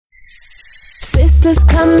Sisters,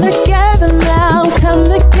 come together now, come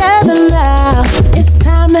together now. It's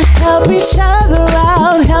time to help each other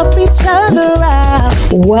out, help each other out.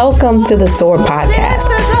 Welcome to the SOAR Podcast.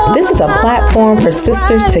 This is a platform for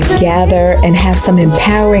sisters to gather and have some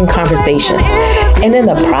empowering conversations. And in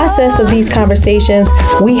the process of these conversations,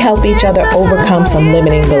 we help each other overcome some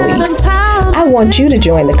limiting beliefs. I want you to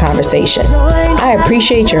join the conversation. I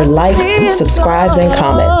appreciate your likes, subscribes, and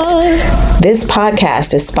comments. This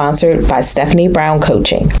podcast is sponsored by Stephanie Brown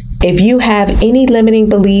Coaching. If you have any limiting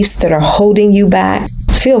beliefs that are holding you back,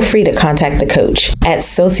 feel free to contact the coach at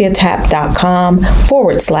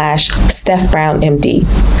sociotap.com/Steph Brown MD.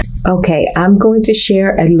 Okay, I'm going to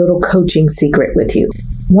share a little coaching secret with you.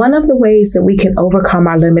 One of the ways that we can overcome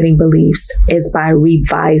our limiting beliefs is by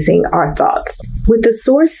revising our thoughts. With the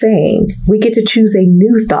SOAR saying, we get to choose a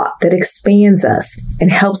new thought that expands us and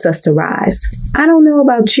helps us to rise. I don't know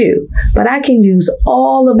about you, but I can use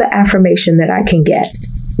all of the affirmation that I can get.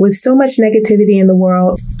 With so much negativity in the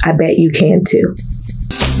world, I bet you can too.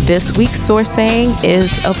 This week's SOAR saying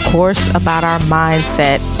is, of course, about our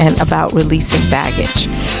mindset and about releasing baggage.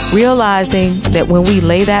 Realizing that when we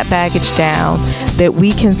lay that baggage down, that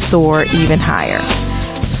we can soar even higher.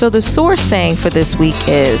 So the SOAR saying for this week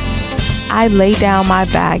is, I lay down my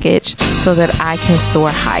baggage so that I can soar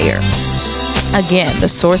higher. Again, the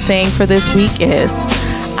SOAR saying for this week is,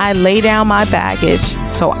 I lay down my baggage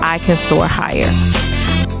so I can soar higher.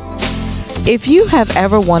 If you have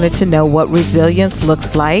ever wanted to know what resilience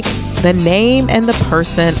looks like, the name and the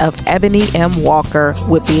person of Ebony M. Walker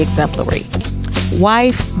would be exemplary.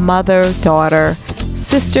 Wife, mother, daughter,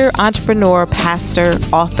 sister, entrepreneur, pastor,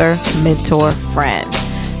 author, mentor, friend.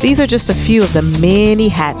 These are just a few of the many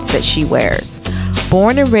hats that she wears.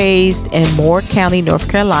 Born and raised in Moore County, North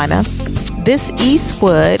Carolina, this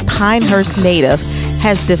Eastwood Pinehurst native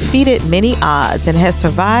has defeated many odds and has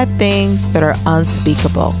survived things that are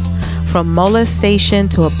unspeakable. From molestation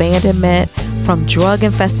to abandonment, from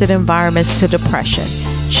drug-infested environments to depression.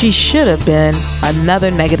 She should have been another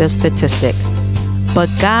negative statistic. But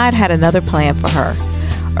God had another plan for her.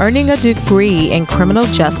 Earning a degree in criminal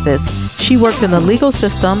justice, she worked in the legal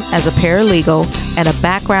system as a paralegal and a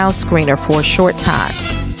background screener for a short time.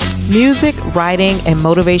 Music, writing, and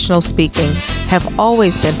motivational speaking have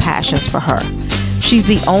always been passions for her. She's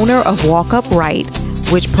the owner of Walk Up Right,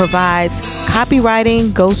 which provides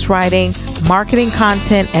copywriting, ghostwriting, marketing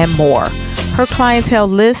content, and more. Her clientele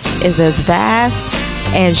list is as vast,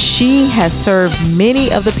 and she has served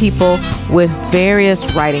many of the people with various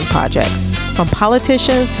writing projects, from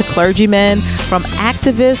politicians to clergymen, from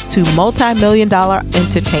activists to multi-million-dollar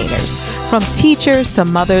entertainers, from teachers to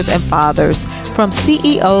mothers and fathers, from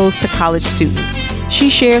CEOs to college students. She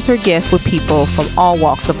shares her gift with people from all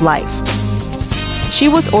walks of life. She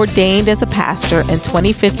was ordained as a pastor in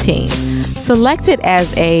 2015, selected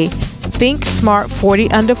as a Think Smart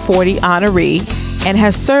 40 Under 40 honoree, and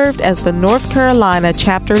has served as the North Carolina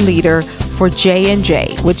chapter leader for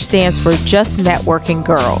J&J, which stands for Just Networking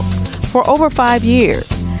Girls, for over 5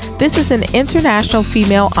 years. This is an international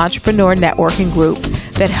female entrepreneur networking group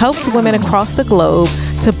that helps women across the globe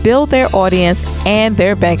to build their audience and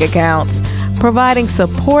their bank accounts, providing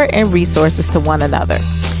support and resources to one another.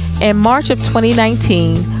 In March of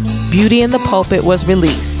 2019, Beauty in the Pulpit was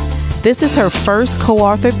released. This is her first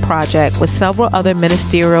co-authored project with several other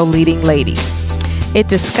ministerial leading ladies. It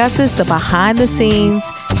discusses the behind-the-scenes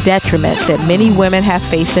detriment that many women have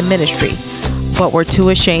faced in ministry, but were too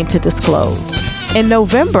ashamed to disclose. In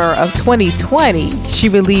November of 2020, she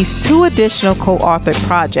released 2 additional co-authored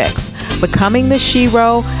projects, Becoming the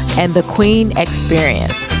Shero and The Queen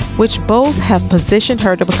Experience, which both have positioned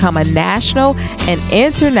her to become a national and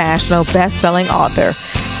international best-selling author.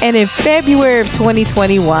 And in February of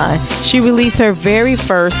 2021, she released her very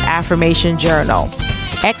first affirmation journal,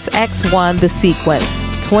 XX1 The Sequence,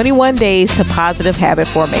 21 Days to Positive Habit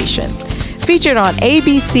Formation. Featured on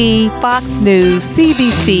ABC, Fox News,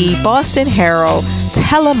 CBC, Boston Herald,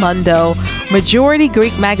 Telemundo, Majority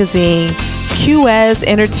Greek Magazine, QS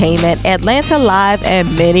Entertainment, Atlanta Live, and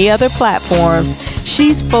many other platforms,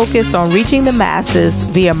 she's focused on reaching the masses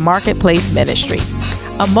via marketplace ministry.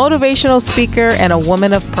 A motivational speaker and a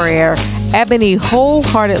woman of prayer, Ebony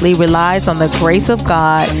wholeheartedly relies on the grace of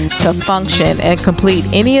God to function and complete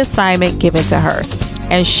any assignment given to her.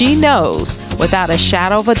 And she knows, without a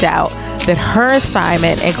shadow of a doubt, that her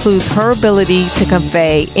assignment includes her ability to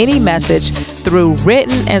convey any message through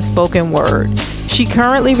written and spoken word. She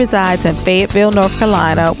currently resides in Fayetteville, North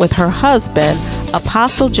Carolina with her husband,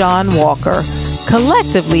 Apostle John Walker.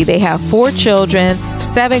 Collectively, they have 4 children,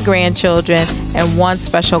 7 grandchildren, and one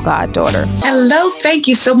special goddaughter. Hello. Thank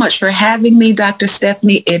you so much for having me, Dr.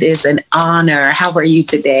 Stephanie. It is an honor. How are you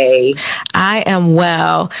today? I am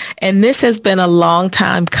well. And this has been a long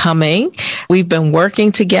time coming. We've been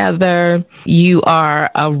working together. You are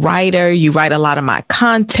a writer. You write a lot of my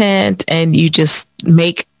content and you just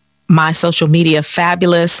make my social media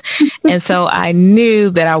fabulous. And so I knew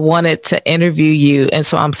that I wanted to interview you. And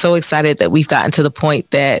so I'm so excited that we've gotten to the point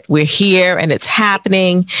that we're here and it's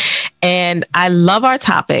happening. And I love our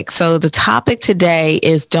topic. So the topic today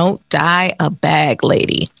is Don't Die a Bag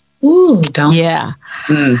Lady. Ooh, don't. Yeah.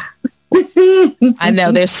 I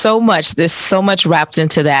know there's so much wrapped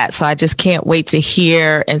into that. So I just can't wait to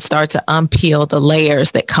hear and start to unpeel the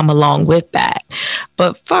layers that come along with that.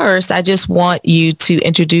 But first, I just want you to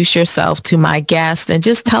introduce yourself to my guest and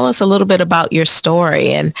just tell us a little bit about your story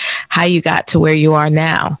and how you got to where you are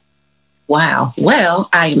now. Wow. Well,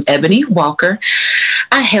 I am Ebony Walker.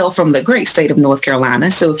 I hail from the great state of North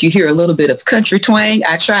Carolina. So if you hear a little bit of country twang,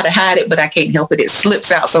 I try to hide it, but I can't help it. It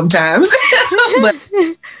slips out sometimes. But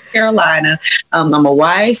Carolina. I'm a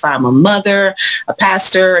wife, I'm a mother, a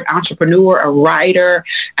pastor, an entrepreneur, a writer,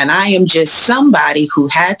 and I am just somebody who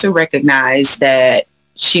had to recognize that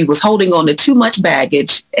she was holding on to too much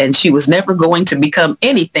baggage and she was never going to become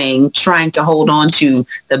anything trying to hold on to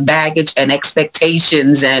the baggage and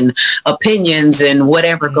expectations and opinions and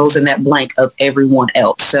whatever goes in that blank of everyone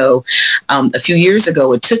else. So a few years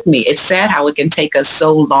ago, it's sad how it can take us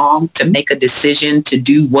so long to make a decision to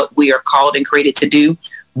do what we are called and created to do.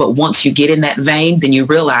 But once you get in that vein, then you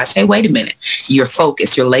realize, hey, wait a minute, you're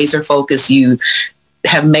focused, you're laser focused, you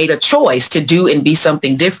have made a choice to do and be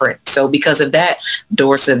something different. So because of that,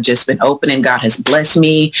 doors have just been open and God has blessed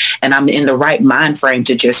me and I'm in the right mind frame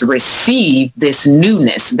to just receive this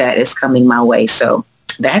newness that is coming my way. So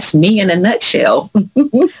that's me in a nutshell.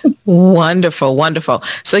 Wonderful, wonderful.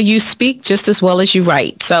 So you speak just as well as you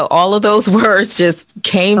write. So all of those words just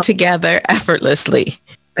came together effortlessly.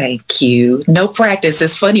 Thank you. No practice.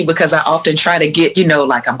 It's funny because I often try to get,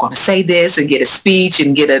 like I'm going to say this and get a speech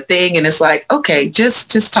and get a thing. And it's like, okay,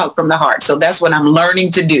 just talk from the heart. So that's what I'm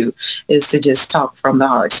learning to do is to just talk from the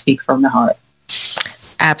heart, speak from the heart.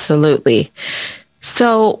 Absolutely.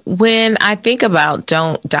 So when I think about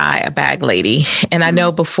Don't Die a Bag Lady, and I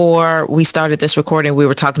know before we started this recording, we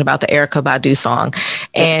were talking about the Erykah Badu song.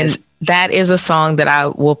 And that is a song that I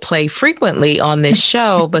will play frequently on this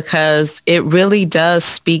show because it really does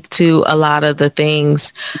speak to a lot of the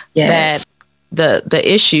things that the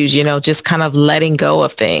issues, just kind of letting go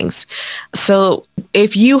of things. So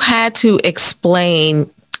if you had to explain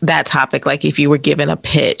that topic, like if you were given a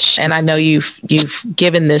pitch, and I know you've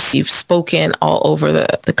given this, you've spoken all over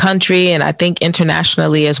the country and I think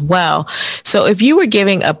internationally as well. So if you were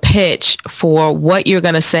giving a pitch for what you're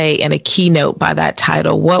going to say in a keynote by that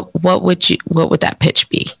title, what would that pitch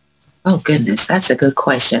be? Oh goodness, that's a good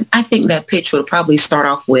question. I think that pitch would probably start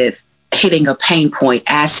off with hitting a pain point,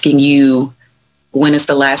 asking you, when is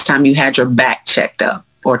the last time you had your back checked up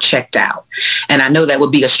or checked out? And I know that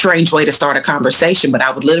would be a strange way to start a conversation, but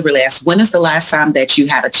I would literally ask, when is the last time that you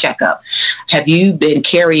had a checkup? Have you been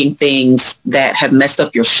carrying things that have messed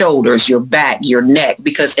up your shoulders, your back, your neck?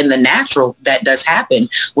 Because in the natural, that does happen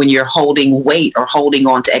when you're holding weight or holding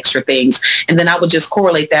on to extra things. And then I would just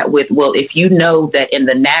correlate that with, well, if you know that in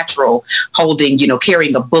the natural, holding,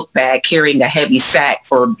 carrying a book bag, carrying a heavy sack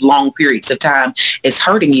for long periods of time is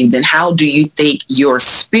hurting you, then how do you think your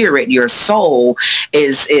spirit, your soul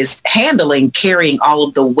is handling carrying all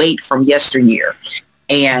of the weight from yesteryear?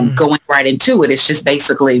 And going right into it, it's just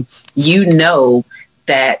basically,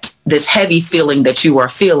 that this heavy feeling that you are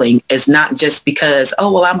feeling is not just because,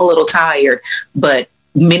 oh, well, I'm a little tired, but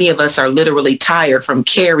many of us are literally tired from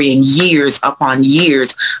carrying years upon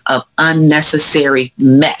years of unnecessary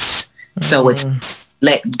mess. So it's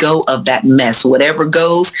let go of that mess, whatever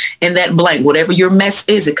goes in that blank, whatever your mess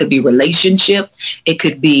is. It could be relationship. It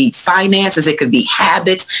could be finances. It could be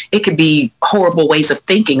habits. It could be horrible ways of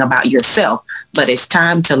thinking about yourself. But it's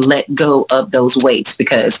time to let go of those weights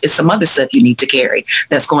because it's some other stuff you need to carry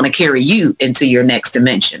that's going to carry you into your next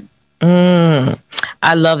dimension.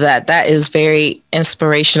 I love that. That is very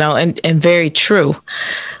inspirational and very true.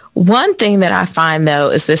 One thing that I find, though,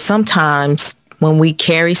 is that sometimes when we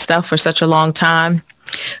carry stuff for such a long time,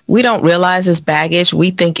 we don't realize it's baggage.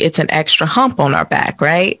 We think it's an extra hump on our back,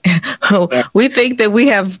 right? We think that we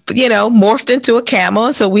have, morphed into a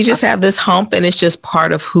camel. So we just have this hump and it's just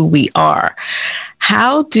part of who we are.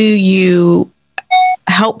 How do you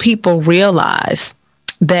help people realize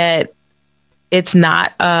that it's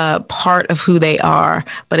not a part of who they are,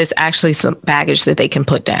 but it's actually some baggage that they can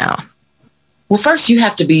put down? Well, first, you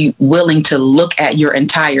have to be willing to look at your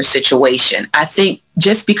entire situation. I think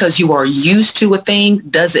just because you are used to a thing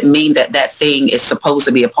doesn't mean that that thing is supposed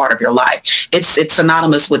to be a part of your life. It's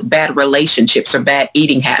synonymous with bad relationships or bad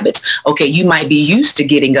eating habits. Okay, you might be used to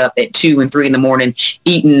getting up at 2 and 3 in the morning,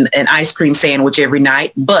 eating an ice cream sandwich every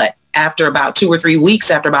night, but after about 2 or 3 weeks,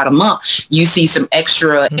 after about a month, you see some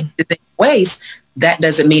extra waste. That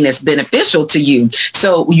doesn't mean it's beneficial to you.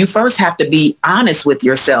 So you first have to be honest with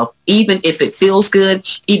yourself, even if it feels good,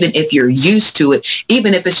 even if you're used to it,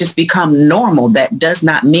 even if it's just become normal, that does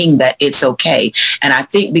not mean that it's okay. And I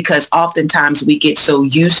think because oftentimes we get so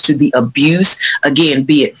used to the abuse, again,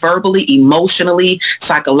 be it verbally, emotionally,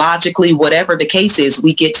 psychologically, whatever the case is,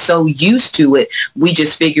 we get so used to it, we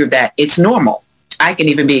just figure that it's normal. I can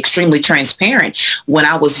even be extremely transparent. When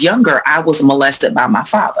I was younger, I was molested by my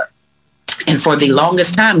father. And for the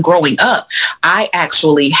longest time growing up, I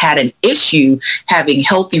actually had an issue having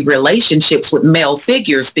healthy relationships with male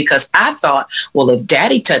figures because I thought, well, if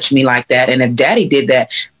daddy touched me like that and if daddy did that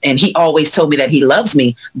and he always told me that he loves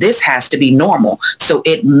me, this has to be normal. So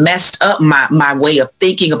it messed up my way of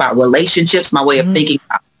thinking about relationships, my way of thinking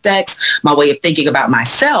about sex, my way of thinking about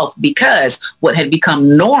myself, because what had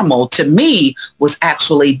become normal to me was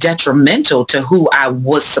actually detrimental to who I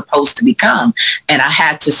was supposed to become. And I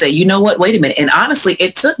had to say, you know what, wait a minute. And honestly,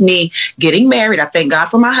 it took me getting married. I thank God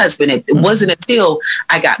for my husband. It wasn't until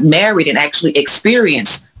I got married and actually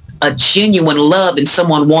experienced a genuine love and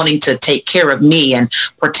someone wanting to take care of me and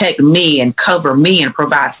protect me and cover me and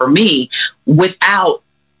provide for me without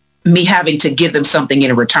me having to give them something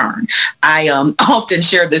in return. I often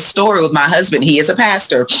share this story with my husband. He is a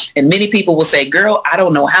pastor, and many people will say, girl, I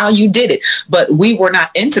don't know how you did it, but we were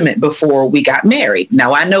not intimate before we got married.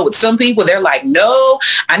 Now, I know with some people, they're like, no,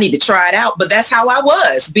 I need to try it out. But that's how I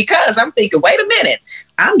was, because I'm thinking, wait a minute,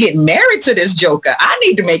 I'm getting married to this joker. I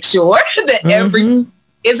need to make sure that everything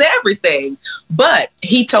is everything. But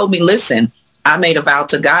he told me, listen, I made a vow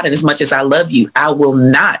to God, and as much as I love you, I will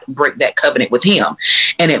not break that covenant with him.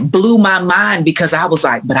 And it blew my mind because I was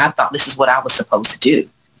like, but I thought this is what I was supposed to do.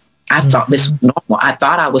 I thought this was normal. I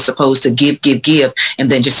thought I was supposed to give, and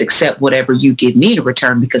then just accept whatever you give me to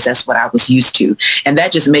return because that's what I was used to. And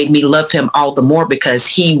that just made me love him all the more because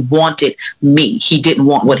he wanted me. He didn't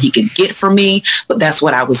want what he could get from me, but that's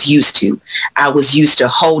what I was used to. I was used to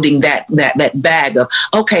holding that bag of,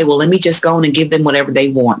 okay, well, let me just go on and give them whatever they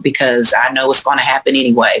want because I know it's going to happen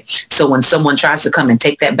anyway. So when someone tries to come and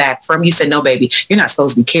take that back from you, say, no, baby, you're not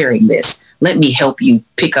supposed to be carrying this. Let me help you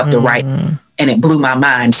pick up the right. And it blew my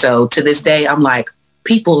mind. So to this day, I'm like,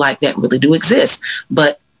 people like that really do exist.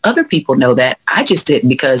 But other people know that. I just didn't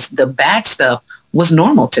because the bad stuff was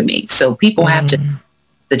normal to me. So people have to,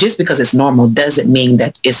 just because it's normal doesn't mean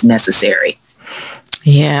that it's necessary.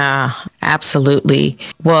 Yeah, absolutely.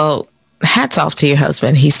 Well, hats off to your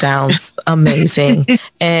husband. He sounds amazing.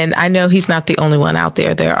 And I know he's not the only one out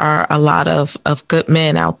there. There are a lot of good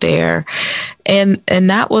men out there. And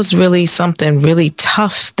that was really something really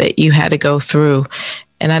tough that you had to go through.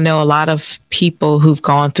 And I know a lot of people who've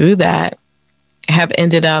gone through that have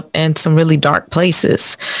ended up in some really dark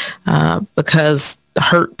places because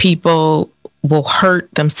hurt people will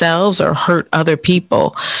hurt themselves or hurt other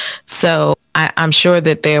people. So I'm sure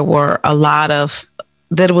that there were a lot of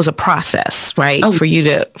that it was a process, right? For you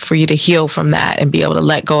to heal from that and be able to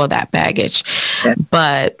let go of that baggage. Yeah.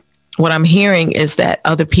 But what I'm hearing is that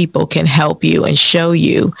other people can help you and show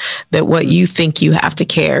you that what you think you have to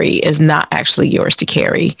carry is not actually yours to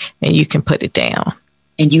carry, and you can put it down.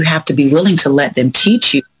 And you have to be willing to let them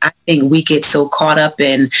teach you. I think we get so caught up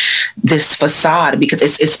in this facade because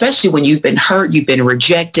it's especially when you've been hurt, you've been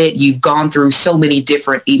rejected, you've gone through so many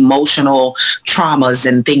different emotional traumas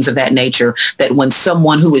and things of that nature, that when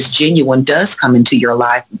someone who is genuine does come into your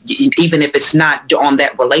life, even if it's not on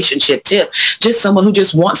that relationship tip, just someone who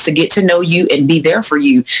just wants to get to know you and be there for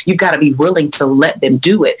you, you've got to be willing to let them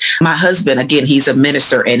do it. My husband, again, he's a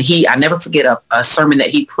minister, and I never forget a sermon that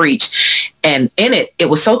he preached. And in it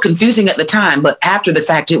was so confusing at the time, but after the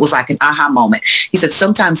fact, it was like an aha moment. He said,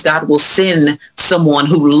 sometimes God will send someone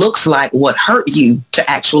who looks like what hurt you to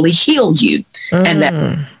actually heal you. And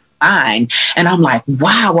that fine. And I'm like,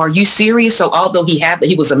 wow, are you serious? So although he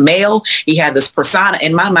was a male, he had this persona.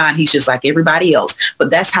 In my mind, he's just like everybody else.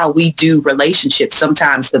 But that's how we do relationships.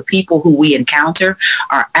 Sometimes the people who we encounter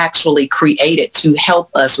are actually created to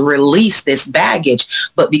help us release this baggage.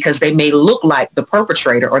 But because they may look like the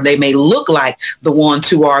perpetrator, or they may look like the ones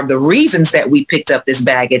who are the reasons that we picked up this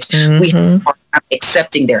baggage, we are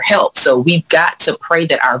accepting their help. So we've got to pray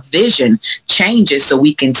that our vision changes so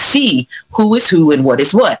we can see who is who and what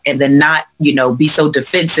is what, and then not be so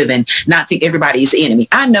defensive and not think everybody is the enemy.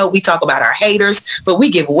 I know we talk about our haters, but we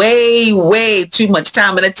give way, way too much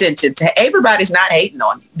time and attention to everybody's not hating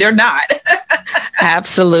on you. They're not.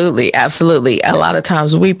 Absolutely. Absolutely. A lot of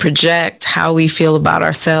times we project how we feel about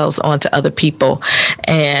ourselves onto other people.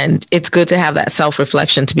 And it's good to have that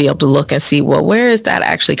self-reflection to be able to look and see, well, where is that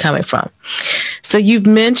actually coming from? So you've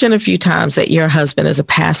mentioned a few times that your husband is a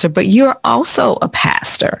pastor, but you're also a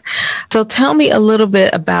pastor. So tell me a little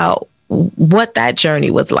bit about what that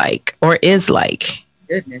journey was like or is like.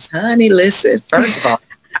 Goodness, honey, listen, first of all,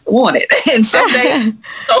 I want it. And someday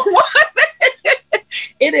I want it.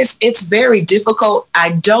 It's very difficult.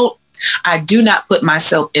 I do not put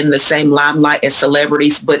myself in the same limelight as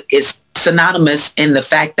celebrities, but it's synonymous in the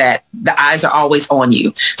fact that the eyes are always on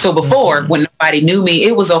you. So before, when nobody knew me,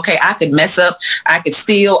 it was okay. I could mess up, I could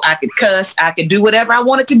steal, I could cuss, I could do whatever I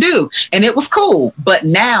wanted to do. And it was cool. But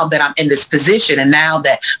now that I'm in this position and now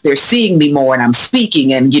that they're seeing me more and I'm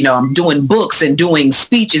speaking and, I'm doing books and doing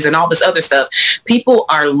speeches and all this other stuff, people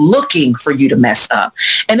are looking for you to mess up.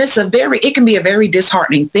 And it can be a very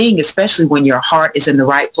disheartening thing, especially when your heart is in the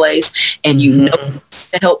right place and you know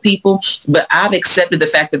to help people. But I've accepted the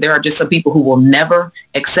fact that there are just some people who will never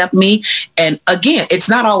accept me. And again, it's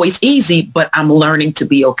not always easy, but I'm learning to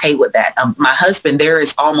be okay with that. My husband, there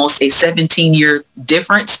is almost a 17-year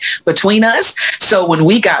difference between us. So when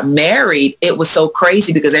we got married, it was so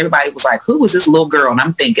crazy because everybody was like, who was this little girl? And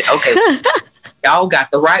I'm thinking, okay, y'all got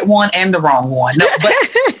the right one and the wrong one. No, but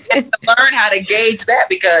learn how to gauge that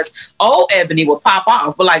because Ebony will pop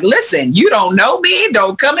off. But like, listen, you don't know me.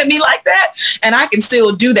 Don't come at me like that. And I can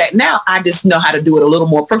still do that. Now I just know how to do it a little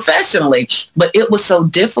more professionally. But it was so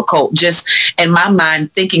difficult just in my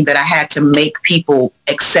mind thinking that I had to make people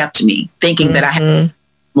accept me, thinking that I had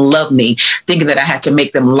love me, thinking that I had to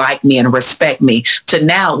make them like me and respect me, to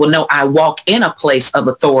now, well, no, I walk in a place of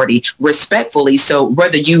authority respectfully. So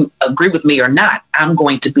whether you agree with me or not, I'm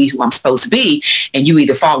going to be who I'm supposed to be. And you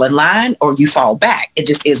either fall in line or you fall back. It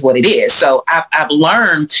just is what it is. So I've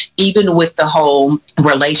learned, even with the whole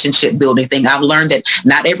relationship building thing, I've learned that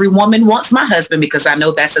not every woman wants my husband because I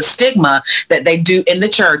know that's a stigma that they do in the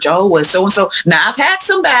church. Oh, well, so-and-so. Now I've had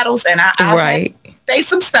some battles and I've say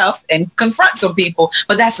some stuff and confront some people,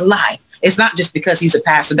 but that's life. It's not just because he's a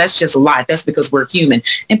pastor. That's just life. That's because we're human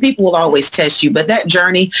and people will always test you. But that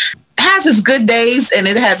journey has its good days and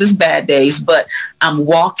it has its bad days, but I'm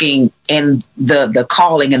walking in the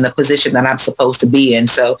calling and the position that I'm supposed to be in.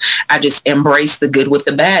 So I just embrace the good with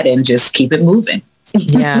the bad and just keep it moving.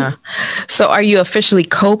 Yeah. So are you officially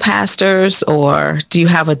co-pastors or do you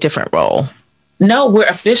have a different role? No, we're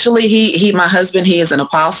officially, my husband, he is an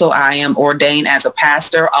apostle. I am ordained as a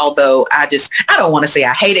pastor, although I don't want to say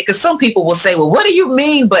I hate it because some people will say, well, what do you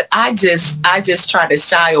mean? But I just try to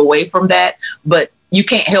shy away from that. But you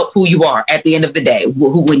can't help who you are at the end of the day.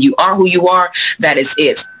 When you are who you are, that is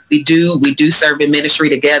it. We do serve in ministry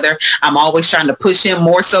together. I'm always trying to push him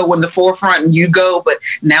more so in the forefront and you go. But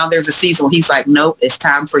now there's a season where he's like, nope, it's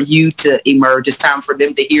time for you to emerge. It's time for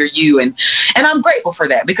them to hear you. And I'm grateful for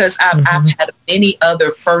that because I've had many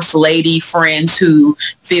other first lady friends who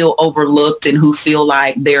feel overlooked and who feel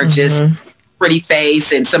like they're just pretty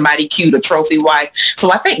face and somebody cute, a trophy wife.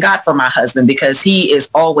 So I thank God for my husband because he is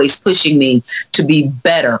always pushing me to be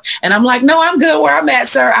better. And I'm like, no, I'm good where I'm at,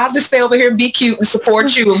 sir. I'll just stay over here and be cute and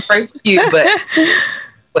support you and pray for you. But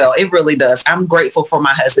well, it really does. I'm grateful for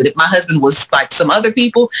my husband. If my husband was like some other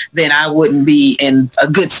people, then I wouldn't be in a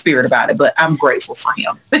good spirit about it. But I'm grateful for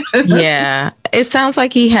him. Yeah. It sounds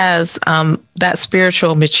like he has that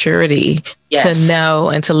spiritual maturity to know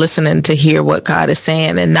and to listen and to hear what God is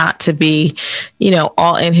saying and not to be,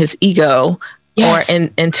 all in his ego or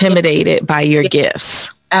intimidated by your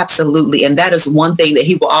gifts. Absolutely. And that is one thing that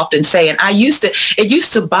he will often say. And it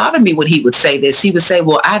used to bother me when he would say this. He would say,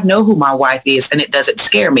 well, I know who my wife is and it doesn't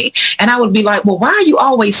scare me. And I would be like, well, why are you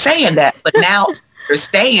always saying that? But now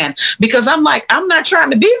understand because I'm like, I'm not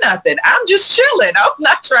trying to be nothing. I'm just chilling. I'm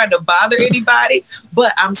not trying to bother anybody,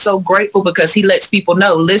 but I'm so grateful because he lets people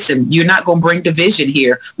know, listen, you're not going to bring division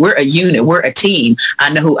here. We're a unit. We're a team.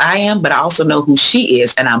 I know who I am, but I also know who she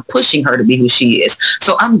is and I'm pushing her to be who she is.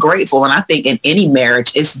 So I'm grateful. And I think in any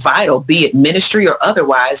marriage, it's vital, be it ministry or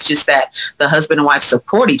otherwise, just that the husband and wife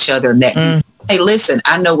support each other and that hey, listen,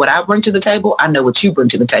 I know what I bring to the table. I know what you bring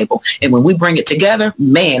to the table. And when we bring it together,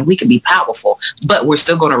 man, we can be powerful, but we're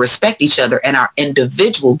still going to respect each other and our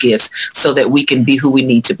individual gifts so that we can be who we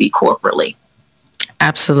need to be corporately.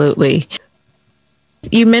 Absolutely.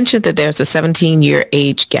 You mentioned that there's a 17-year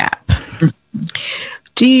age gap.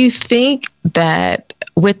 Do you think that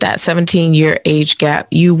with that 17-year age gap,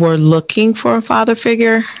 you were looking for a father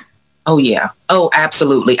figure? Oh, yeah. Oh,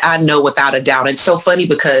 absolutely. I know without a doubt. It's so funny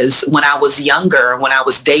because when I was younger, when I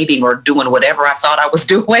was dating or doing whatever I thought I was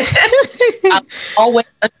doing, I always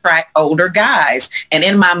attract older guys. And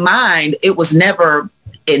in my mind, it was never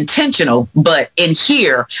intentional, but in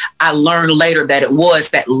here I learned later that it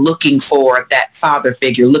was that looking for that father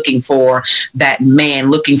figure, looking for that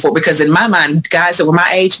man, looking for, because in my mind, guys that were my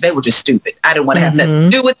age, they were just stupid. I didn't want to have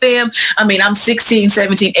nothing to do with them. I mean, I'm 16,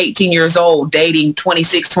 17, 18 years old dating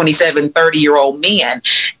 26, 27, 30-year-old men.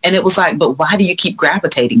 And it was like, but why do you keep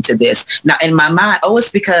gravitating to this? Now in my mind, oh,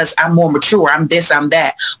 it's because I'm more mature. I'm this, I'm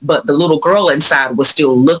that. But the little girl inside was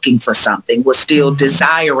still looking for something, was still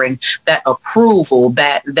desiring that approval,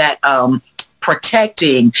 that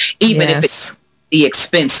protecting, even if it's the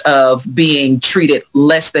expense of being treated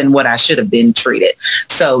less than what I should have been treated.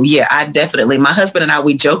 So yeah, I definitely, my husband and I,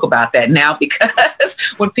 we joke about that now,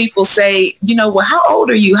 because when people say, you know, well, how old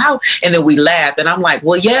are you? And then we laugh, and I'm like,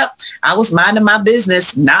 well, yeah, I was minding my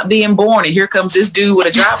business, not being born, and here comes this dude with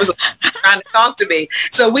a driver's license trying to talk to me.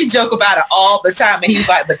 So we joke about it all the time, and he's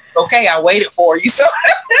like, but okay, I waited for you. So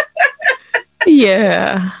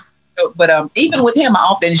yeah. But even with him, I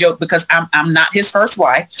often joke because I'm not his first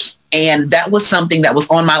wife. And that was something that was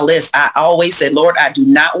on my list. I always said, Lord, I do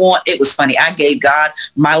not want, it was funny. I gave God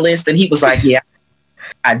my list and he was like, yeah,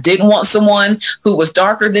 I didn't want someone who was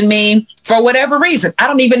darker than me for whatever reason. I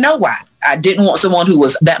don't even know why. I didn't want someone who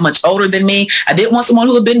was that much older than me. I didn't want someone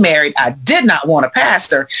who had been married. I did not want a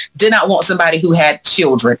pastor. Did not want somebody who had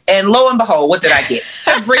children. And lo and behold, what did I get?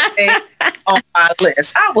 Everything on my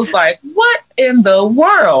list. I was like, what in the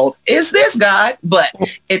world is this, God? But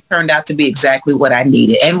it turned out to be exactly what I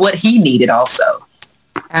needed and what he needed also.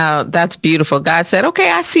 That's beautiful. God said,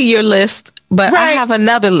 okay, I see your list, but I have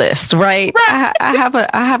another list, right? I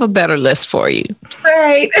have a better list for you.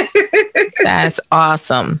 Right. That's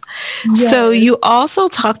awesome. Yes. So you also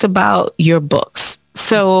talked about your books.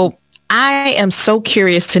 So I am so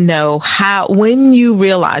curious to know when you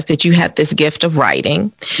realized that you had this gift of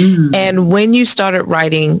writing and when you started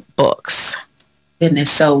writing books.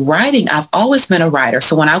 Goodness. So writing, I've always been a writer.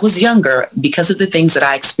 So when I was younger, because of the things that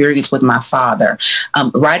I experienced with my father,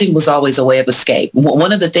 writing was always a way of escape.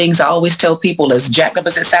 One of the things I always tell people, as jacked up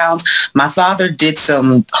as it sounds, my father did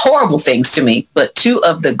some horrible things to me, but two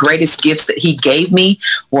of the greatest gifts that he gave me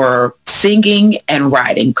were singing and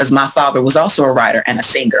writing, because my father was also a writer and a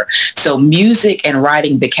singer. So music and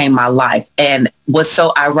writing became my life. And what's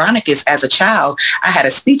so ironic is, as a child, I had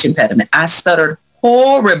a speech impediment. I stuttered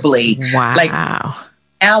horribly. Wow. Like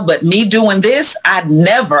now, but me doing this, I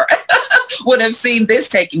never would have seen this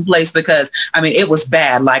taking place, because I mean, it was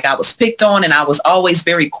bad. Like I was picked on and I was always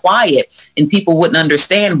very quiet and people wouldn't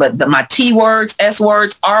understand, but my T words, S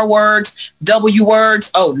words, R words, W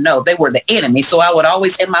words, oh no, they were the enemy. So I would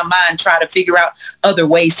always in my mind try to figure out other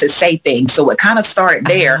ways to say things. So it kind of started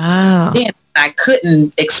there. Oh. Then I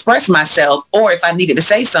couldn't express myself, or if I needed to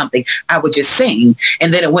say something, I would just sing.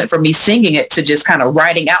 And then it went from me singing it to just kind of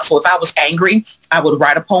writing out. So if I was angry, I would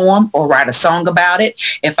write a poem or write a song about it.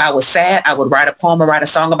 If I was sad, I would write a poem or write a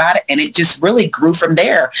song about it. And it just really grew from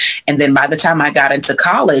there. And then by the time I got into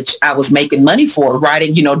college, I was making money for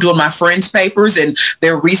writing, doing my friends' papers and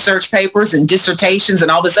their research papers and dissertations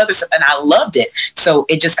and all this other stuff. And I loved it. So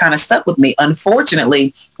it just kind of stuck with me.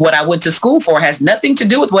 Unfortunately, what I went to school for has nothing to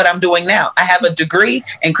do with what I'm doing now. I have a degree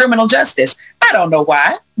in criminal justice. I don't know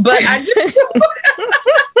why, but I just...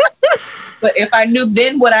 But if I knew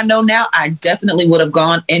then what I know now, I definitely would have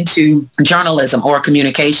gone into journalism or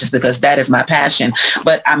communications, because that is my passion.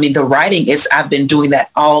 But I mean, the writing I've been doing that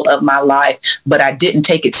all of my life, but I didn't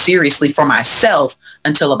take it seriously for myself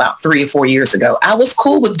until about 3 or 4 years ago. I was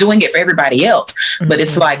cool with doing it for everybody else, but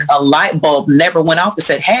it's like a light bulb never went off that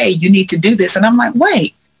said, hey, you need to do this. And I'm like,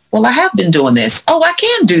 wait. Well, I have been doing this. Oh, I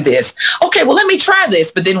can do this. Okay, well, let me try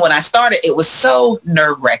this. But then when I started, it was so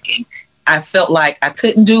nerve-wracking. I felt like I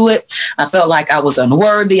couldn't do it. I felt like I was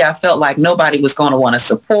unworthy. I felt like nobody was going to want to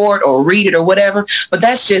support or read it or whatever. But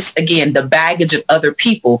that's just, again, the baggage of other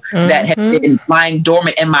people that have been lying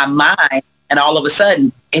dormant in my mind. And all of a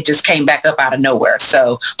sudden, it just came back up out of nowhere.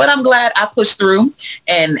 So, but I'm glad I pushed through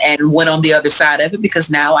and went on the other side of it,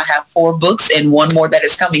 because now I have 4 books and one more that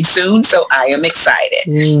is coming soon. So I am excited.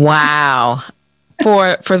 Wow.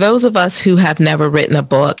 For those of us who have never written a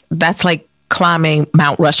book, that's like climbing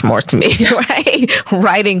Mount Rushmore to me, right?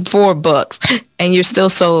 Writing 4 books, and you're still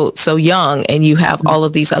so young, and you have all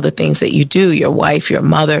of these other things that you do, your wife, your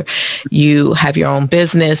mother, you have your own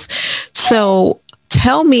business. So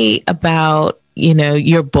tell me about,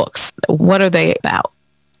 your books. What are they about?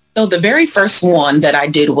 So the very first one that I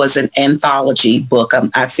did was an anthology book.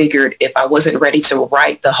 I figured if I wasn't ready to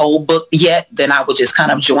write the whole book yet, then I would just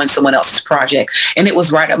kind of join someone else's project. And it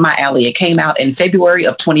was right up my alley. It came out in February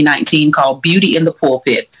of 2019 called Beauty in the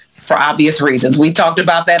Pulpit. For obvious reasons. We talked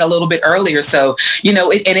about that a little bit earlier. So,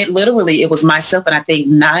 it was myself and I think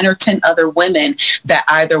 9 or 10 other women that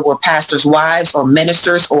either were pastors' wives or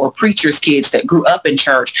ministers or preachers' kids that grew up in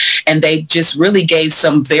church. And they just really gave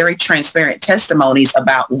some very transparent testimonies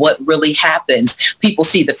about what really happens. People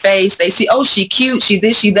see the face, they see, oh, she cute, she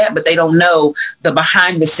this, she that, but they don't know the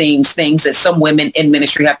behind the scenes things that some women in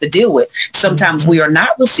ministry have to deal with. Sometimes we are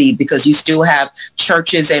not received because you still have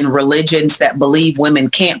churches and religions that believe women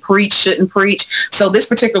can't preach, shouldn't preach. So this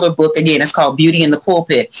particular book, again, is called Beauty in the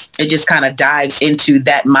Pulpit. It just kind of dives into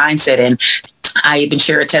that mindset. And I even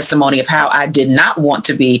share a testimony of how I did not want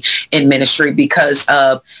to be in ministry because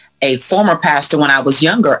of a former pastor when I was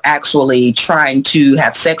younger actually trying to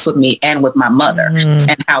have sex with me and with my mother,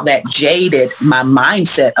 and how that jaded my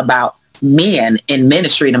mindset about men in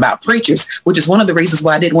ministry and about preachers, which is one of the reasons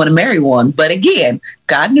why I didn't want to marry one. But again,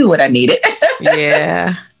 God knew what I needed.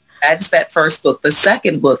 Yeah. That's that first book. The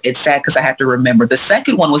second book, it's sad because I have to remember. The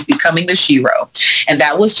second one was Becoming the Shero. And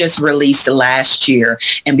that was just released last year.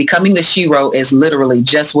 And Becoming the Shero is literally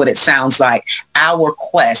just what it sounds like. Our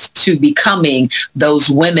quest to becoming those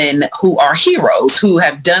women who are heroes, who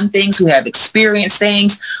have done things, who have experienced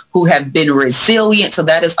things, who have been resilient. So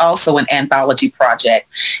that is also an anthology project.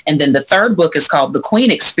 And then the third book is called The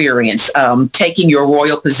Queen Experience, Taking Your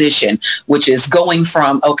Royal Position, which is going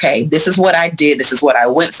from, okay, this is what I did, this is what I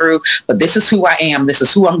went through, but this is who I am, this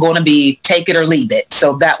is who I'm going to be, take it or leave it.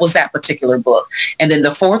 So that was that particular book. And then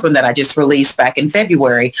the fourth one that I just released back in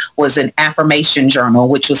February was an affirmation journal,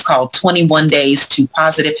 which was called 21 Days to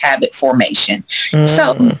Positive Habit Formation.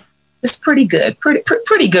 So it's pretty good,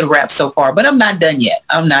 pretty good rap so far, but I'm not done yet.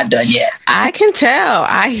 I can tell.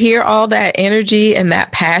 I hear all that energy and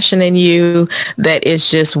that passion in you that is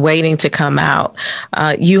just waiting to come out.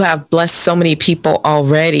 You have blessed so many people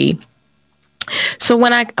already. So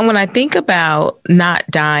when I think about not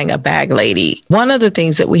dying a bag lady, one of the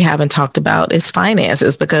things that we haven't talked about is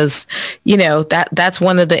finances, because, that's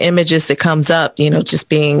one of the images that comes up, just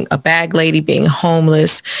being a bag lady, being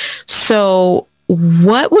homeless. So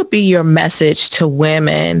what would be your message to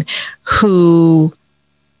women who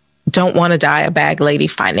don't want to die a bag lady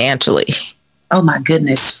financially? Oh my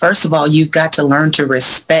goodness. First of all, you've got to learn to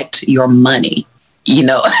respect your money.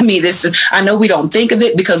 I know we don't think of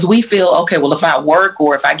it because we feel, okay, well, if I work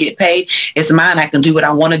or if I get paid, it's mine. I can do what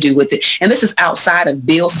I want to do with it. And this is outside of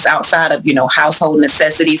bills. It's outside of, household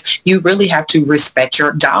necessities. You really have to respect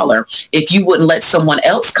your dollar. If you wouldn't let someone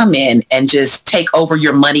else come in and just take over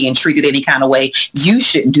your money and treat it any kind of way, you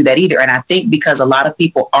shouldn't do that either. And I think because a lot of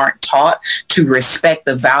people aren't taught to respect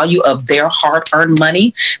the value of their hard-earned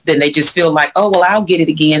money, then they just feel like, oh, well, I'll get it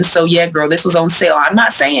again. So yeah, girl, this was on sale. I'm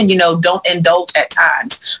not saying, don't indulge at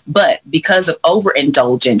times, but because of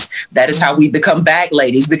overindulgence, that is how we become bag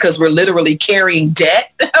ladies, because we're literally carrying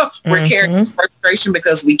debt. We're carrying frustration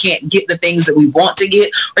because we can't get the things that we want to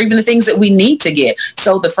get or even the things that we need to get.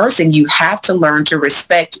 So the first thing, you have to learn to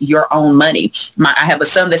respect your own money. I have a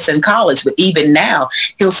son that's in college, but even now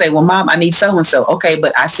he'll say, well, Mom, I need so-and-so. Okay,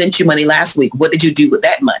 but I sent you money last week. What did you do with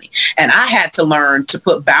that money? And I had to learn to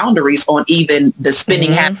put boundaries on even the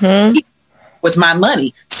spending habit with my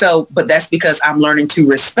money. So, but that's because I'm learning to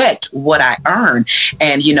respect what I earn.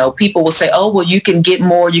 And, people will say, oh, well, you can get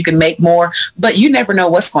more, you can make more, but you never know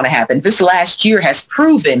what's going to happen. This last year has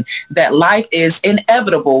proven that life is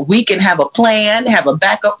inevitable. We can have a plan, have a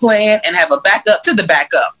backup plan, and have a backup to the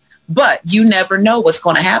backup. But you never know what's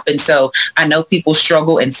going to happen. So I know people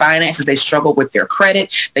struggle in finances. They struggle with their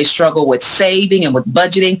credit. They struggle with saving and with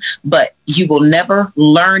budgeting. But you will never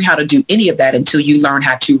learn how to do any of that until you learn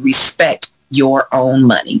how to respect your own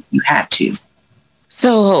money. You have to.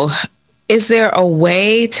 So is there a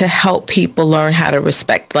way to help people learn how to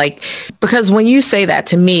respect? Because when you say that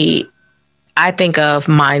to me, I think of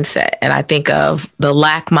mindset and I think of the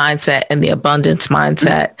lack mindset and the abundance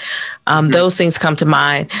mindset. Those things come to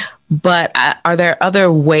mind. But are there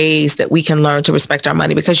other ways that we can learn to respect our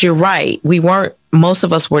money? Because you're right. Most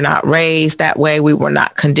of us were not raised that way. We were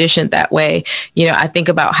not conditioned that way. I think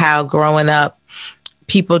about how growing up,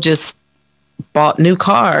 people just bought new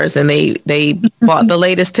cars and they bought the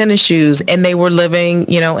latest tennis shoes and they were living,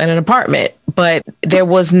 in an apartment. But there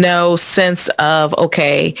was no sense of,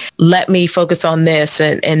 okay, let me focus on this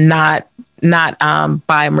and not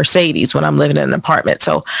buy a Mercedes when I'm living in an apartment.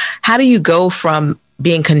 So how do you go from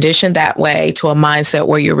being conditioned that way to a mindset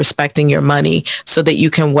where you're respecting your money so that you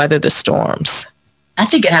can weather the storms? I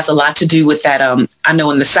think it has a lot to do with that. I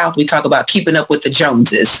know in the South, we talk about keeping up with the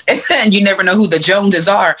Joneses, and you never know who the Joneses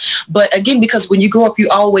are. But again, because when you grow up, you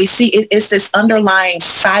always see it's this underlying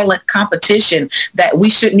silent competition that we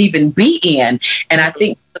shouldn't even be in. And I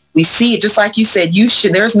think we see it just like you said,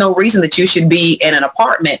 there's no reason that you should be in an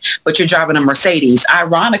apartment, but you're driving a Mercedes.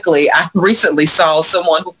 Ironically, I recently saw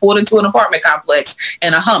someone who pulled into an apartment complex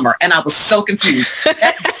in a Hummer, and I was so confused.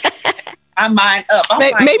 I mind up.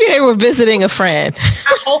 Maybe they were visiting a friend.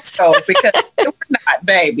 I hope so, because we're not,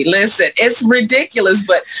 baby. Listen, it's ridiculous,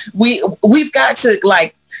 but we've got to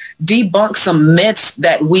debunk some myths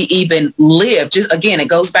that we even live. Just again, it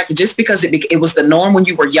goes back to just because it was the norm when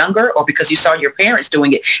you were younger, or because you saw your parents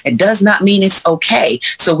doing it, it does not mean it's okay.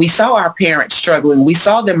 So we saw our parents struggling. We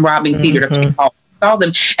saw them robbing Peter to pay Paul. Saw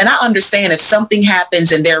them, and I understand if something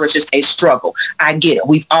happens and there is just a struggle. I get it.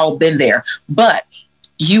 We've all been there, but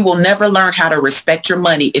you will never learn how to respect your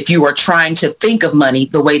money if you are trying to think of money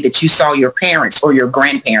the way that you saw your parents or your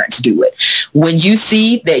grandparents do it. When you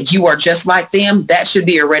see that you are just like them, that should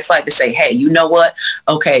be a red flag to say, hey, you know what?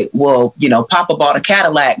 Okay, well, Papa bought a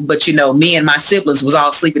Cadillac, but me and my siblings was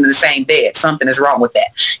all sleeping in the same bed. Something is wrong with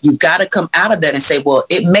that. You've got to come out of that and say, well,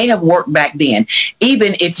 it may have worked back then,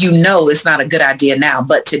 even if it's not a good idea now.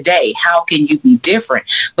 But today, how can you be different?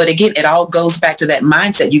 But again, it all goes back to that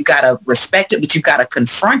mindset. You've got to respect it, but you've got to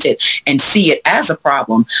confront it and see it as a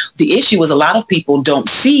problem. The issue is a lot of people don't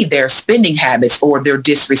see their spending habits or their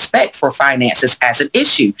disrespect for finances as an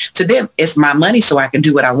issue. To them, it's my money, so I can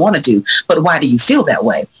do what I want to do. But why do you feel that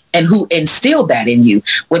way? And who instilled that in you?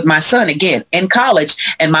 With my son, again, in college,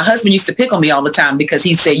 and my husband used to pick on me all the time because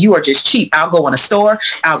he'd say, you are just cheap. I'll go in a store.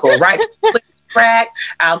 I'll go right to track.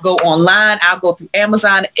 I'll go online. I'll go through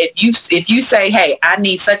Amazon. If you say, hey, I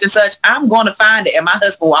need such and such, I'm going to find it. And my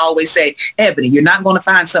husband will always say, Ebony, you're not going to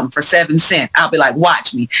find something for 7 cents. I'll be like,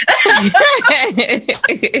 watch me.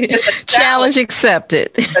 Challenge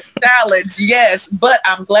accepted. Challenge, yes. But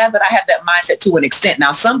I'm glad that I have that mindset to an extent.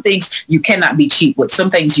 Now, some things you cannot be cheap with. Some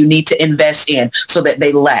things you need to invest in so that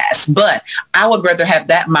they last. But I would rather have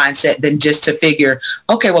that mindset than just to figure,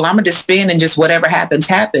 okay, well, I'm going to spend and just whatever happens,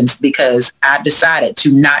 happens, because I decided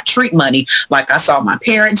to not treat money like I saw my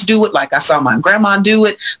parents do it, like I saw my grandma do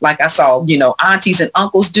it, like I saw, aunties and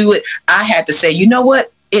uncles do it. I had to say, you know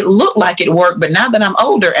what? It looked like it worked, but now that I'm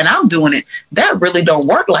older and I'm doing it, that really don't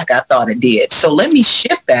work like I thought it did. So let me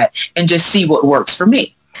shift that and just see what works for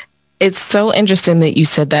me. It's so interesting that you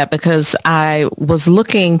said that, because I was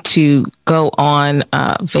looking to go on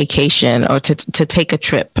vacation or to take a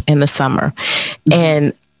trip in the summer. Mm-hmm.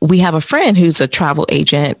 And we have a friend who's a travel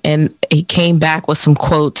agent, and he came back with some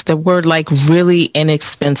quotes that were really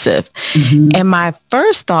inexpensive. Mm-hmm. And my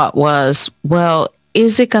first thought was, well,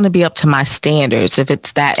 is it going to be up to my standards if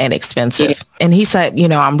it's that inexpensive? Yeah. And he said,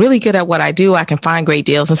 I'm really good at what I do. I can find great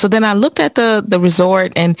deals. And so then I looked at the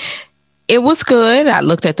resort, and it was good. I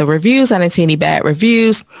looked at the reviews. I didn't see any bad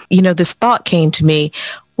reviews. This thought came to me,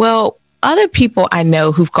 well, other people I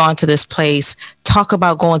know who've gone to this place talk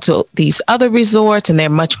about going to these other resorts and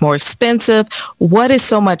they're much more expensive. What is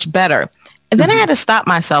so much better? And then I had to stop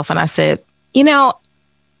myself and I said,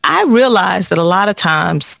 I realized that a lot of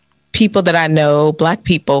times people that I know, Black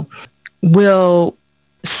people, will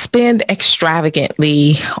spend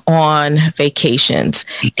extravagantly on vacations.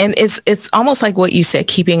 And it's almost like what you said,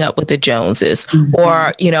 keeping up with the Joneses. Mm-hmm.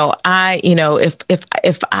 Or,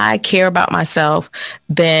 if I care about myself,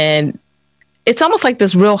 then it's almost like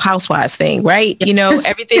this Real Housewives thing, right?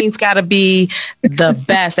 Everything's got to be the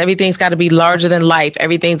best. Everything's got to be larger than life.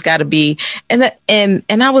 Everything's got to be. And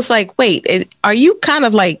I was like, wait, are you kind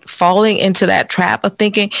of falling into that trap of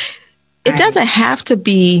thinking it doesn't have to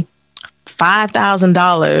be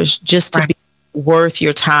 $5,000 just to be worth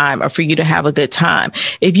your time or for you to have a good time?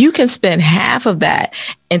 If you can spend half of that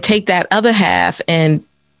and take that other half and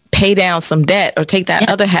pay down some debt, or take that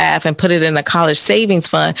other half and put it in a college savings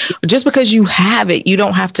fund, just because you have it, you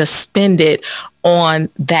don't have to spend it on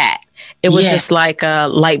that. It was just like a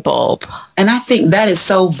light bulb. And I think that is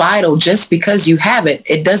so vital. Just because you have it,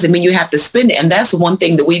 it doesn't mean you have to spend it. And that's one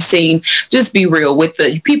thing that we've seen, just be real, with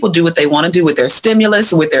the people do what they want to do with their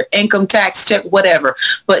stimulus, with their income tax check, whatever.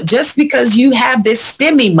 But just because you have this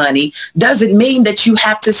stimmy money doesn't mean that you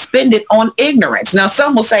have to spend it on ignorance. Now,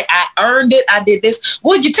 some will say, I earned it, I did this.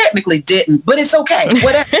 Well, you technically didn't, but it's okay.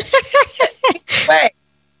 Whatever.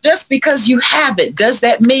 Just because you have it, does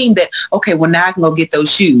that mean that, okay, well, now I can go get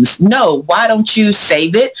those shoes? No. Why don't you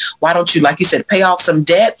save it? Why don't you, like you said, pay off some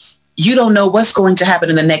debt? You don't know what's going to happen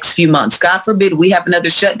in the next few months. God forbid we have another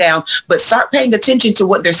shutdown, but start paying attention to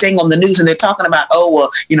what they're saying on the news. And they're talking about,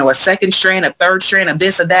 a second strand, a third strand of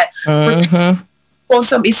this or that. Mm-hmm. on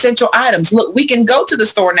some essential items. Look, we can go to the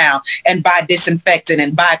store now and buy disinfectant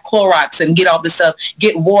and buy Clorox and get all this stuff,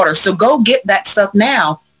 get water. So go get that stuff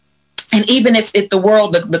now. And even if the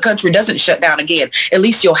world, the country doesn't shut down again, at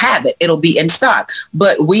least you'll have it. It'll be in stock.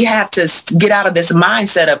 But we have to get out of this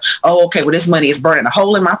mindset of, oh, okay, well, this money is burning a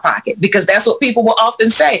hole in my pocket, because that's what people will often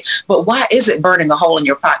say. But why is it burning a hole in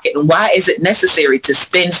your pocket? And why is it necessary to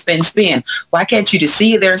spend? Why can't you just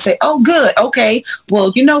see it there and say, oh, good. Okay,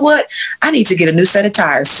 well, you know what? I need to get a new set of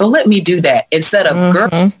tires. So let me do that instead of,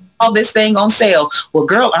 girl, all this thing on sale. Well,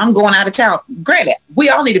 girl, I'm going out of town. Granted, we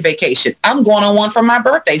all need a vacation. I'm going on one for my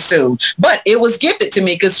birthday soon, but it was gifted to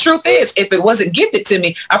me, because truth is, if it wasn't gifted to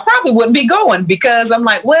me, I probably wouldn't be going, because I'm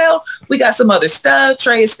like, well, we got some other stuff.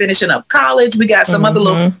 Trey is finishing up college. We got some other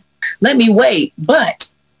little, let me wait.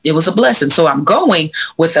 But it was a blessing. So I'm going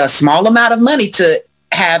with a small amount of money to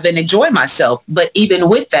have and enjoy myself. But even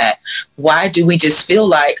with that, why do we just feel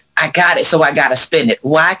like I got it, so I got to spend it?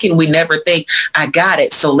 Why can we never think I got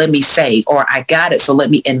it, so let me save, or I got it, so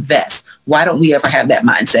let me invest? Why don't we ever have that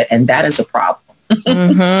mindset? And that is a problem.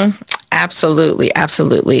 Absolutely.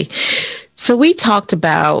 Absolutely. So we talked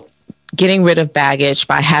about getting rid of baggage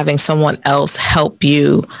by having someone else help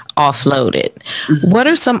you offload it. What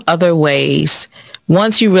are some other ways,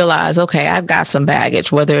 once you realize, okay, I've got some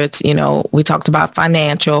baggage, whether it's, we talked about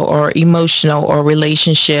financial or emotional or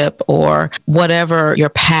relationship or whatever, your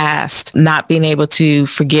past, not being able to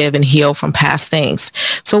forgive and heal from past things.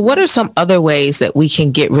 So what are some other ways that we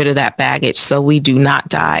can get rid of that baggage so we do not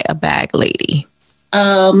die a bag lady?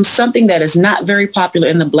 Something that is not very popular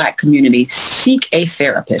in the Black community: seek a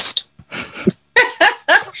therapist.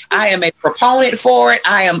 I am a proponent for it.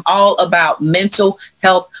 I am all about mental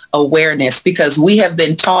health awareness, because we have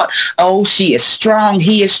been taught, oh, she is strong,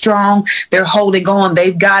 he is strong, they're holding on,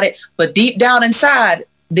 they've got it. But deep down inside,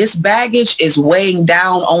 this baggage is weighing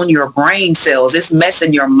down on your brain cells. It's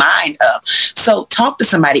messing your mind up. So talk to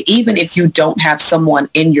somebody, even if you don't have someone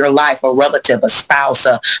in your life, a relative, a spouse,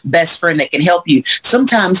 a best friend that can help you.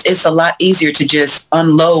 Sometimes it's a lot easier to just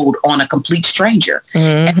unload on a complete stranger.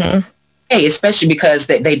 Especially because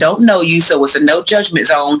they don't know you, so it's a no judgment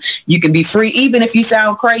zone. You can be free even if you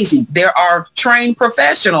sound crazy. There are trained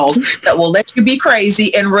professionals that will let you be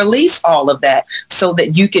crazy and release all of that, so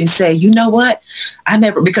that you can say, you know what,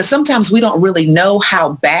 because sometimes we don't really know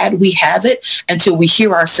how bad we have it until we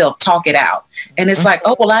hear ourselves talk it out. And it's like,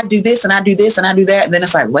 oh, well, I do this and I do this and I do that. And then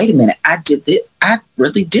it's like, wait a minute, I did this. I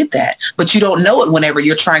really did that. But you don't know it whenever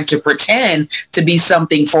you're trying to pretend to be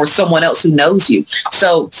something for someone else who knows you.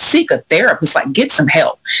 So seek a therapist, like get some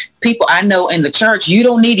help. People I know in the church, you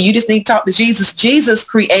don't need it. You just need to talk to Jesus. Jesus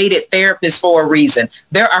created therapists for a reason.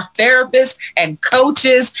 There are therapists and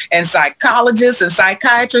coaches and psychologists and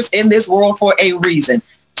psychiatrists in this world for a reason.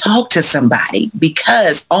 Talk to somebody,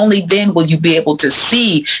 because only then will you be able to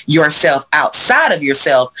see yourself outside of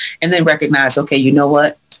yourself and then recognize, okay, you know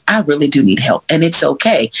what? I really do need help, and it's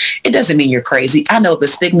okay. It doesn't mean you're crazy. I know the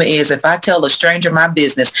stigma is if I tell a stranger my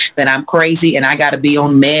business, then I'm crazy and I got to be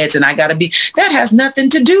on meds and that has nothing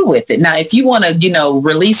to do with it. Now, if you want to,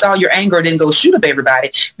 release all your anger and then go shoot up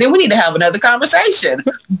everybody, then we need to have another conversation.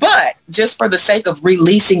 But just for the sake of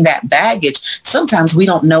releasing that baggage, sometimes we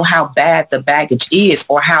don't know how bad the baggage is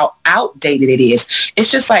or how outdated it is.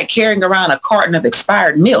 It's just like carrying around a carton of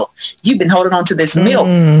expired milk. You've been holding on to this milk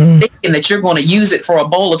thinking that you're going to use it for a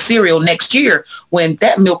bowl of cereal next year, when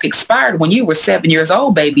that milk expired when you were 7 years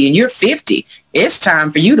old, baby, and you're 50. It's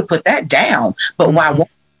time for you to put that down. But why won't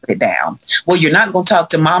you put it down? Well, you're not going to talk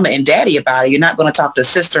to mama and daddy about it. You're not going to talk to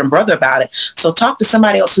sister and brother about it. So talk to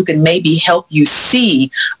somebody else who can maybe help you see,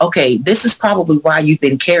 okay, this is probably why you've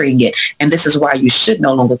been carrying it, and this is why you should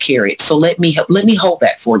no longer carry it. So let me hold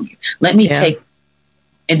that for you. Let me take,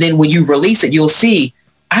 and then when you release it, you'll see,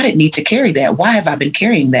 I didn't need to carry that. Why have I been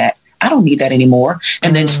carrying that? I don't need that anymore.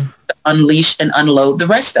 And then unleash and unload the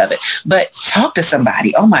rest of it. But talk to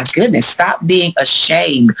somebody. Oh my goodness. Stop being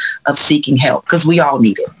ashamed of seeking help, because we all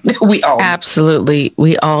need it. We all absolutely.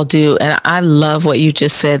 We all do. And I love what you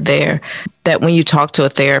just said there, that when you talk to a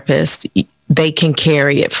therapist, they can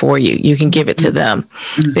carry it for you. You can give it to them,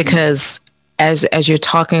 because as you're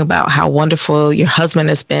talking about how wonderful your husband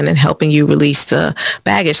has been in helping you release the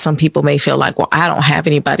baggage, some people may feel like, well, I don't have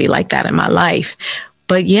anybody like that in my life.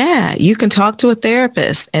 But yeah, you can talk to a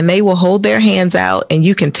therapist and they will hold their hands out, and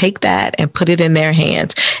you can take that and put it in their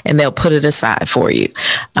hands and they'll put it aside for you.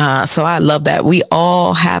 So I love that. We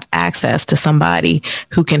all have access to somebody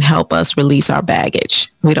who can help us release our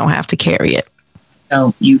baggage. We don't have to carry it.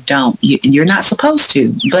 You're not supposed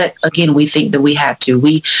to. But again, we think that we have to.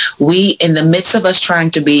 We, in the midst of us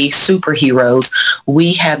trying to be superheroes,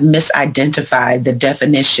 we have misidentified the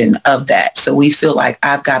definition of that. So we feel like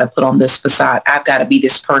I've got to put on this facade. I've got to be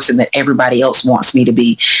this person that everybody else wants me to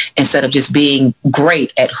be, instead of just being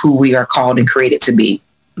great at who we are called and created to be.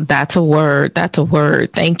 That's a word.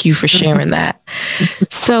 Thank you for sharing that.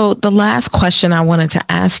 So the last question I wanted to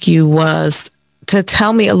ask you was to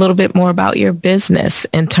tell me a little bit more about your business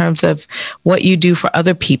in terms of what you do for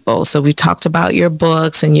other people. So we talked about your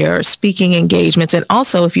books and your speaking engagements, and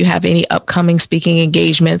also if you have any upcoming speaking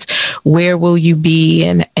engagements, where will you be,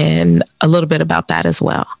 and a little bit about that as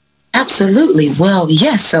well. Absolutely. Well,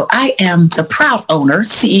 yes. So I am the proud owner,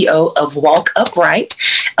 CEO of Walk Upright.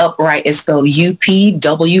 Upright is spelled UPWRITE,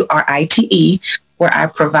 where I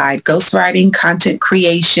provide ghostwriting, content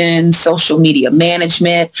creation, social media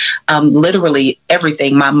management, literally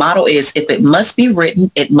everything. My motto is, if it must be written,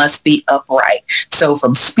 it must be upright. So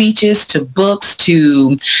from speeches to books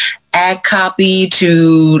to ad copy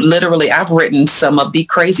to literally, I've written some of the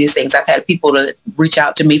craziest things. I've had people to reach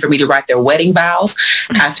out to me for me to write their wedding vows.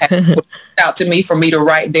 I've had people reach out to me for me to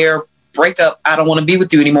write their breakup, I don't want to be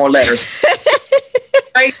with you anymore letters.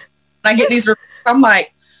 Right? When I get these, I'm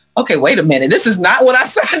like, okay, wait a minute. This is not what I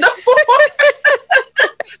signed up for.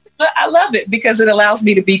 But I love it because it allows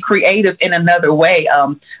me to be creative in another way.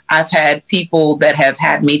 I've had people that have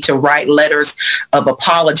had me to write letters of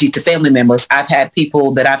apology to family members. I've had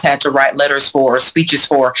people that I've had to write letters for, or speeches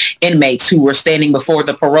for inmates who were standing before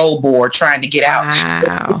the parole board trying to get out.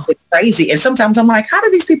 Wow. It's crazy. And sometimes I'm like, how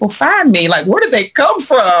do these people find me? Like, where did they come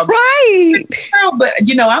from? Right. But,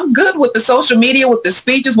 I'm good with the social media, with the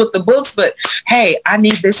speeches, with the books. But, hey, I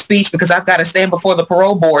need this speech because I've got to stand before the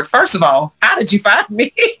parole board. First of all, how did you find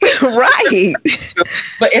me? Right.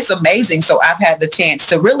 But it's amazing. So I've had the chance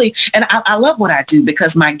to really, and I love what I do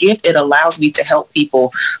because my gift, it allows me to help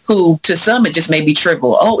people who, to some, it just may be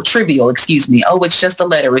trivial. Oh, it's just a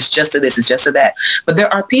letter. It's just a this. It's just a that. But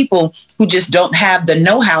there are people who just don't have the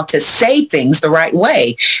know-how to say things the right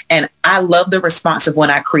way. And I love the response of when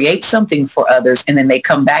I create something for others and then they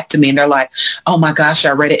come back to me and they're like, oh my gosh,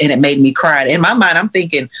 I read it and it made me cry. And in my mind, I'm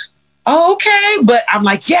thinking, oh, okay. But I'm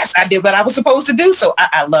like, yes, I did what I was supposed to do. So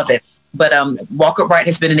I love it. But Walk Upright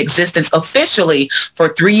has been in existence officially for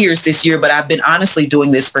 3 years this year, but I've been honestly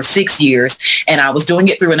doing this for 6 years. And I was doing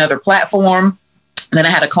it through another platform. Then I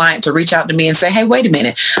had a client to reach out to me and say, hey, wait a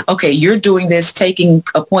minute. Okay, you're doing this, taking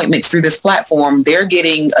appointments through this platform. They're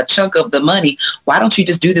getting a chunk of the money. Why don't you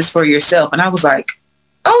just do this for yourself? And I was like,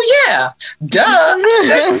 oh, yeah,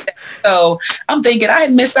 duh. So I'm thinking I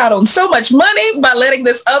had missed out on so much money by letting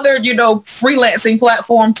this other, freelancing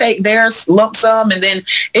platform take their lump sum. And then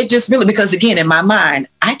it just really, because again, in my mind,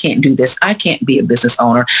 I can't do this. I can't be a business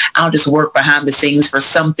owner. I'll just work behind the scenes for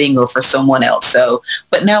something or for someone else. So,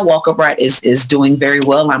 but now Walk Upright is doing very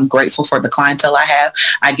well. I'm grateful for the clientele I have.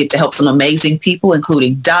 I get to help some amazing people,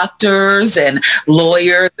 including doctors and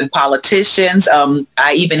lawyers and politicians.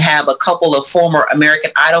 I even have a couple of former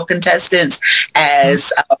American Idol contestants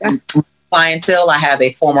as clientele. I have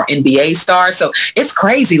a former NBA star. So it's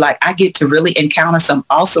crazy. Like, I get to really encounter some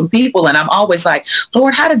awesome people. And I'm always like,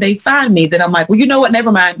 Lord, how did they find me? Then I'm like, well, you know what?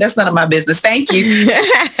 Never mind. That's none of my business. Thank you.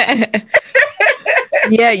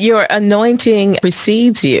 Yeah, your anointing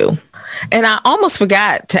precedes you. And I almost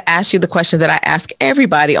forgot to ask you the question that I ask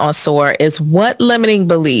everybody on SOAR is, what limiting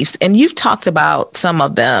beliefs? And you've talked about some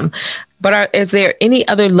of them, but is there any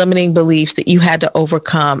other limiting beliefs that you had to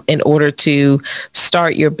overcome in order to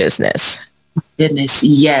start your business? Goodness,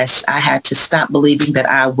 yes. I had to stop believing that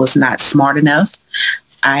I was not smart enough.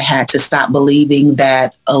 I had to stop believing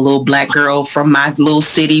that a little Black girl from my little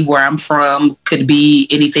city where I'm from could be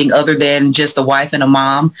anything other than just a wife and a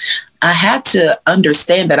mom. I had to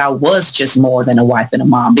understand that I was just more than a wife and a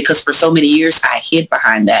mom, because for so many years I hid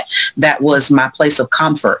behind that. That was my place of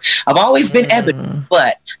comfort. I've always been Ebony,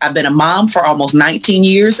 but I've been a mom for almost 19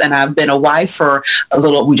 years and I've been a wife for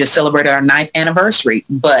we just celebrated our 9th anniversary.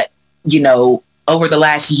 But, over the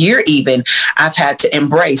last year even, I've had to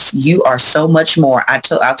embrace, you are so much more. I'll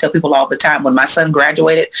tell people all the time, when my son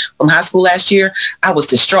graduated from high school last year, I was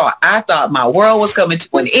distraught. I thought my world was coming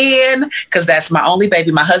to an end because that's my only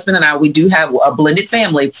baby. My husband and I, we do have a blended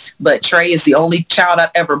family, but Trey is the only child I've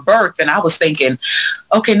ever birthed. And I was thinking,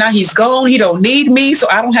 okay, now he's gone. He don't need me. So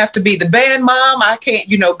I don't have to be the band mom. I can't,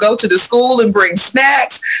 go to the school and bring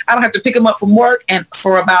snacks. I don't have to pick him up from work. And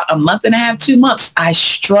for about a month and a half, 2 months, I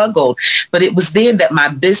struggled. But it was then that my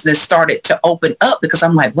business started to open up, because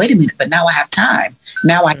I'm like, wait a minute, but now I have time.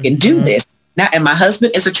 Now I can do this. Now, and my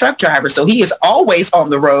husband is a truck driver, so he is always on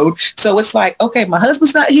the road. So it's like, okay, my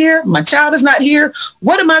husband's not here. My child is not here.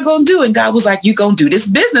 What am I going to do? And God was like, you going to do this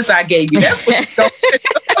business I gave you. That's what you're going to do.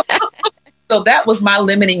 So that was my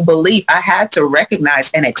limiting belief. I had to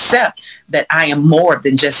recognize and accept that I am more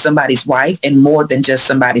than just somebody's wife and more than just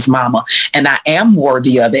somebody's mama. And I am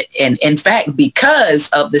worthy of it. And in fact, because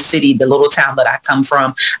of the city, the little town that I come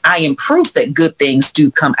from, I am proof that good things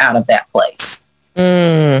do come out of that place.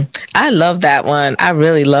 I love that one. I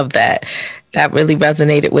really love that. That really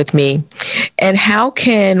resonated with me. And how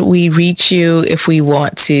can we reach you if we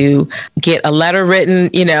want to get a letter written,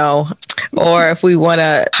 or if we want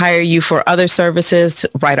to hire you for other services,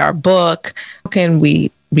 write our book? How can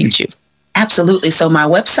we reach you? Absolutely. So my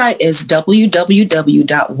website is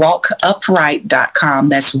www.walkupright.com.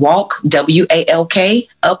 That's walk, W-A-L-K,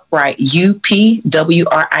 upright, U-P-W-R-I-T-E.com.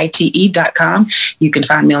 You can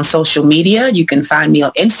find me on social media. You can find me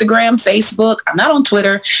on Instagram, Facebook. I'm not on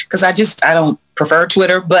Twitter because I don't prefer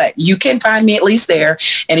Twitter, but you can find me at least there.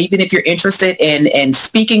 And even if you're interested in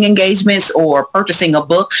speaking engagements or purchasing a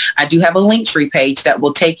book, I do have a Linktree page that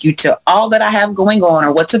will take you to all that I have going on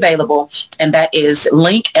or what's available. And that is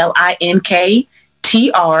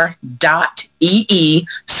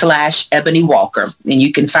linktr.ee/Ebony Walker. And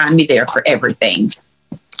you can find me there for everything.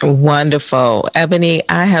 Wonderful. Ebony,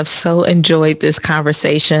 I have so enjoyed this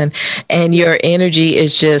conversation, and your energy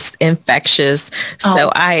is just infectious. So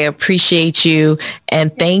I appreciate you,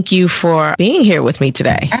 and thank you for being here with me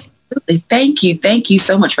today. Absolutely. Thank you. Thank you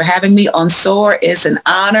so much for having me on SOAR. It's an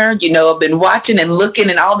honor. I've been watching and looking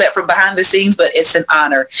and all that from behind the scenes, but it's an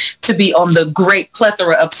honor to be on the great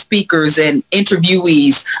plethora of speakers and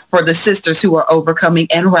interviewees for the sisters who are overcoming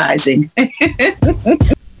and rising.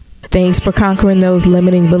 Thanks for conquering those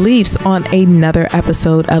limiting beliefs on another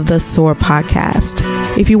episode of the SOAR podcast.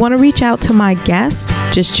 If you want to reach out to my guest,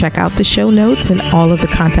 just check out the show notes and all of the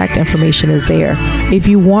contact information is there. If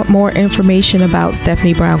you want more information about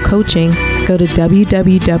Stephanie Brown Coaching, go to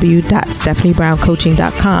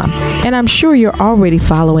www.stephaniebrowncoaching.com. And I'm sure you're already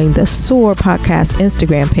following the SOAR podcast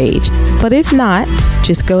Instagram page. But if not,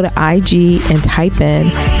 just go to IG and type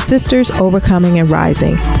in Sisters Overcoming and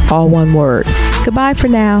Rising, all one word. Goodbye for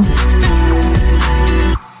now.